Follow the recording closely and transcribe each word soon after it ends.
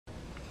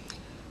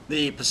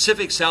The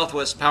Pacific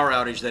Southwest power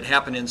outage that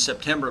happened in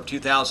September of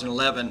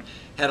 2011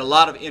 had a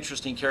lot of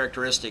interesting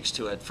characteristics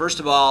to it. First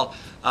of all,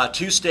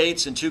 2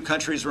 states and 2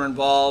 countries were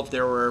involved.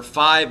 There were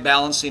 5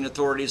 balancing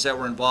authorities that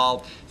were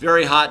involved.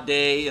 Very hot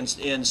day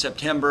in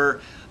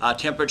September.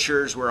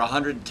 Temperatures were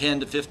 110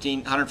 to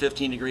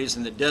 115 degrees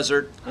in the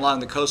desert. Along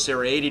the coast they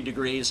were 80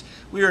 degrees.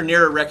 We were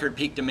near a record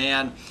peak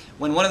demand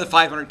when one of the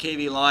 500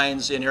 kV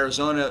lines in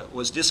Arizona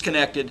was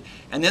disconnected,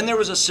 and then there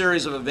was a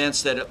series of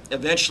events that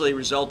eventually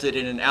resulted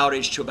in an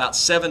outage to about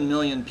 7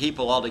 million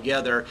people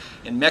altogether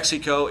in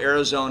Mexico,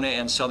 Arizona,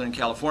 and Southern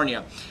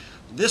California.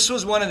 This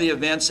was one of the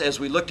events, as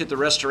we looked at the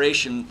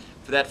restoration,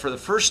 that for the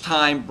first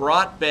time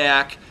brought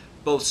back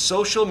both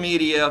social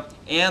media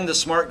and the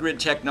smart grid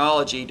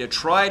technology to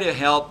try to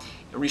help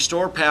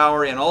restore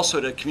power and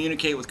also to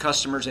communicate with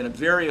customers in a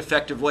very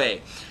effective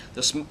way.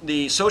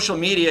 The social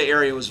media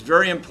area was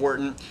very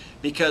important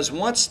because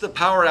once the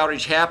power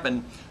outage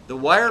happened, the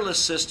wireless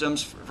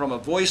systems from a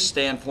voice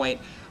standpoint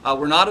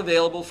were not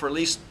available for at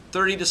least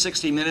 30 to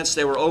 60 minutes.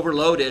 They were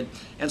overloaded,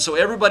 and so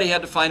everybody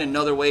had to find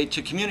another way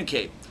to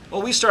communicate.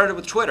 Well, we started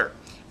with Twitter.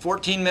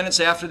 14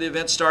 minutes after the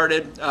event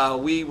started,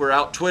 we were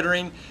out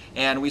twittering,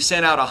 and we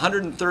sent out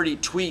 130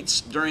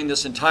 tweets during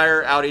this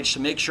entire outage to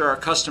make sure our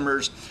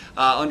customers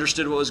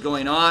understood what was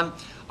going on.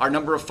 Our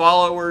number of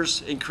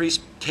followers increased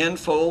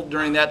tenfold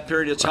during that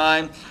period of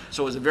time,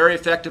 so it was a very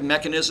effective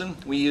mechanism.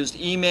 We used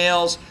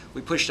emails.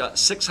 We pushed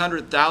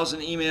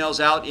 600,000 emails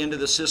out into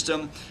the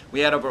system.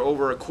 We had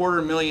over a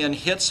 250,000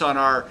 hits on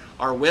our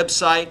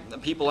website,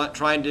 people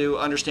trying to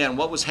understand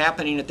what was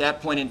happening at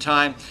that point in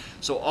time.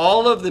 So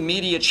all of the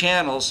media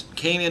channels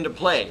came into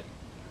play.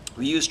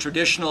 We used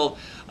traditional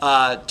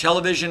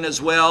television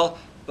as well,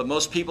 but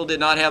most people did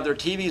not have their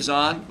TVs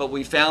on, but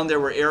we found there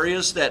were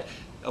areas that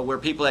where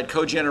people had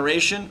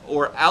cogeneration,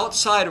 or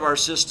outside of our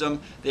system,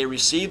 they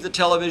received the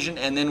television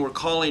and then were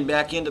calling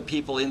back into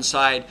people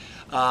inside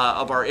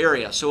of our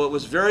area. So it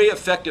was very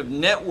effective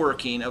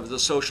networking of the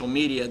social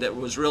media that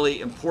was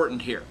really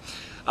important here.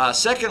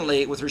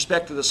 Secondly, with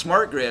respect to the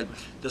smart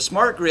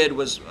grid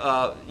was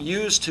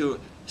used to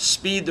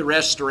speed the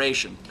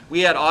restoration.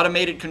 We had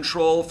automated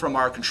control from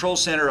our control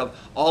center of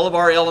all of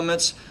our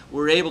elements.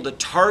 We were able to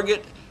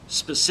target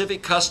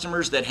specific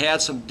customers that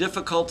had some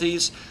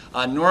difficulties.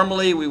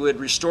 Normally we would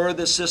restore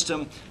this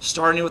system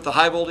starting with the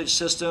high voltage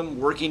system,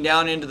 working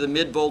down into the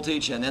mid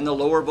voltage and then the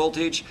lower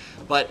voltage.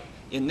 But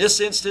in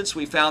this instance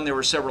we found there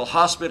were several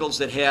hospitals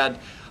that had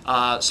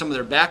some of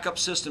their backup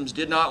systems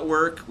did not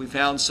work. We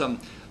found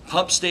some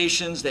pump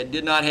stations that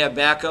did not have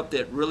backup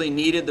that really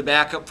needed the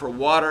backup for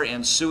water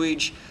and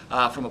sewage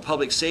from a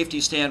public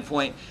safety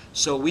standpoint.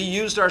 So we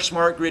used our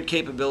smart grid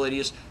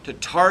capabilities to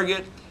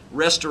target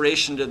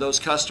restoration to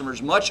those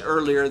customers much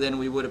earlier than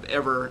we would have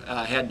ever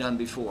had done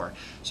before.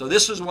 So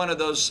this was one of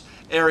those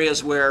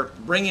areas where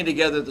bringing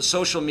together the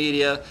social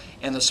media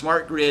and the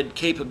smart grid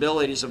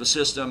capabilities of a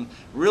system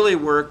really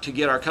worked to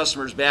get our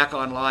customers back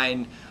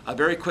online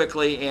very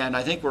quickly, and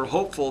I think we're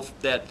hopeful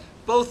that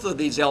both of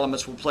these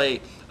elements will play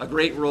a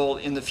great role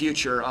in the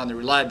future on the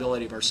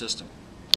reliability of our system.